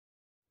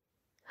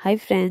Hi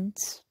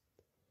friends,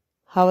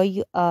 how are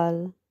you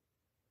all?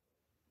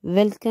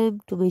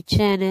 Welcome to my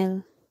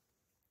channel.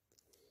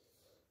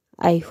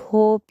 I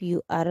hope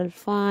you are all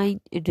fine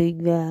and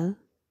doing well.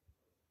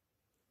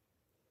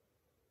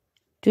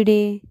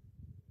 Today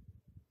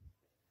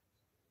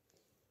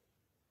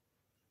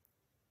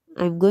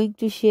I'm going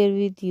to share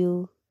with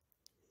you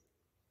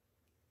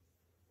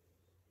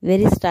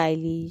very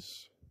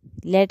stylish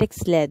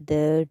latex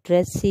leather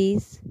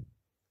dresses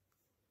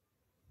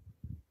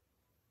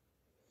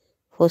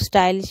for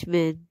stylish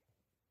men.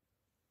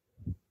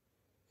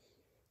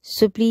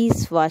 So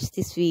please watch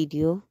this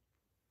video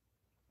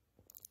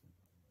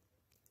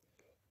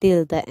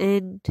till the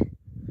end.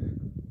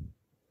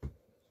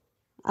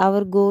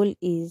 Our goal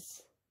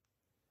is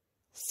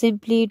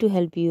simply to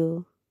help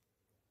you.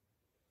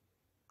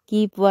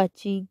 Keep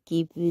watching,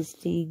 keep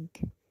visiting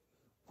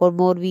for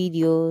more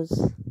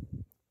videos.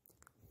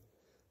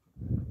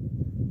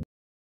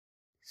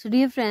 So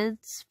dear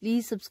friends,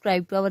 please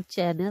subscribe to our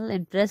channel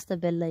and press the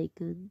bell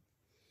icon.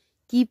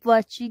 Keep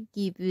watching,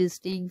 keep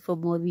visiting for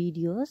more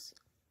videos.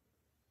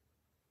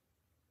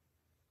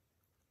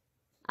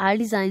 Our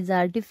designs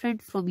are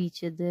different from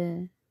each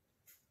other.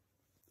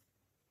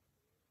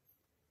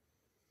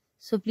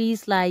 So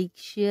please like,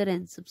 share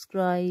and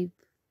subscribe.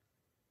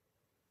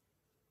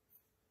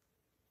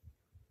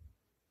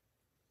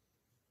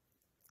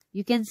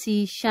 You can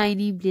see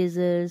shiny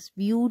blazers,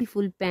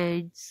 beautiful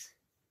pants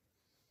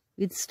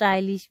with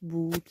stylish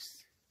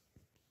boots.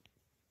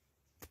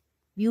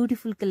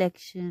 Beautiful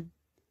collection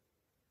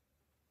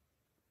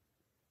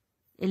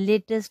and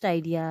latest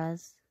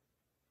ideas.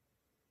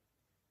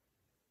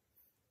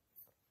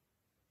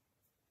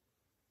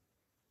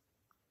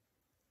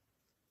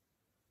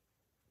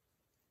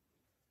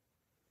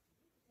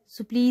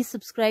 So please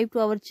subscribe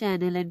to our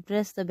channel and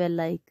press the bell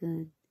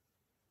icon.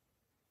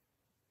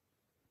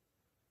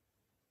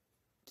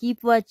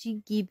 Keep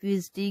watching, keep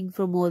visiting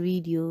for more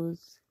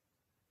videos.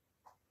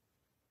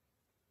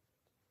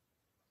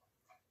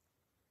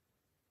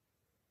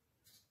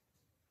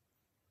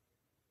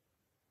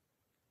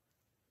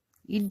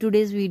 In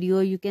today's video,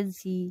 you can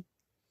see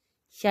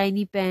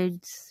shiny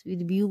pants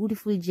with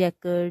beautiful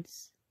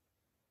jackets,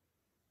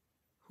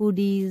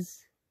 hoodies,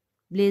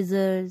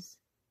 blazers,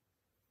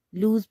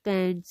 loose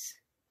pants.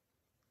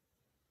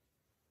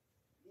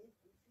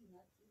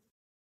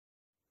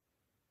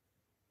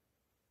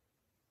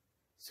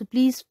 So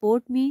please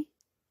support me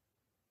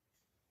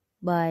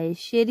by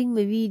sharing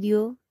my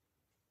video.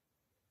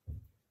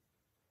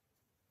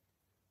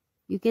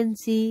 You can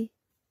see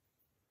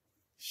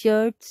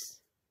shirts,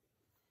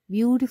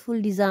 beautiful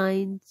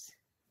designs,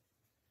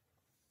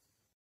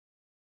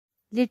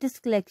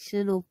 latest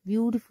collection of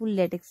beautiful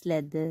latex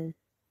leather,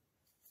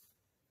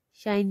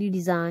 shiny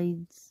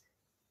designs.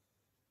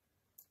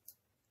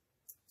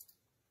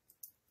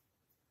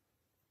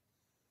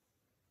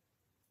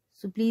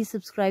 So please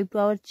subscribe to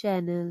our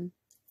channel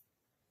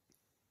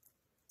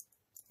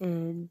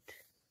and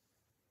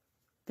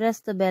press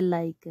the bell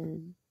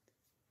icon.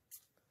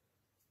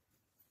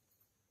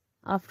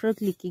 After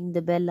clicking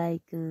the bell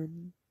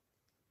icon,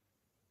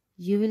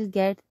 you will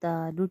get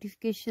the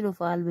notification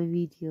of all my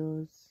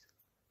videos.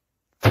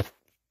 And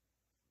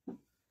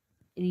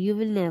you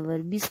will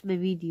never miss my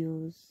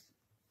videos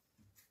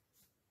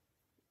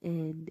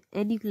and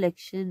any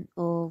collection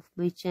of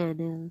my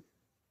channel.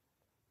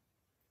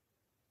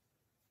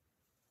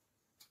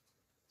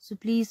 So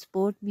please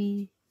support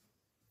me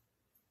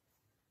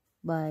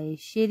by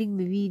sharing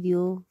my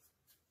video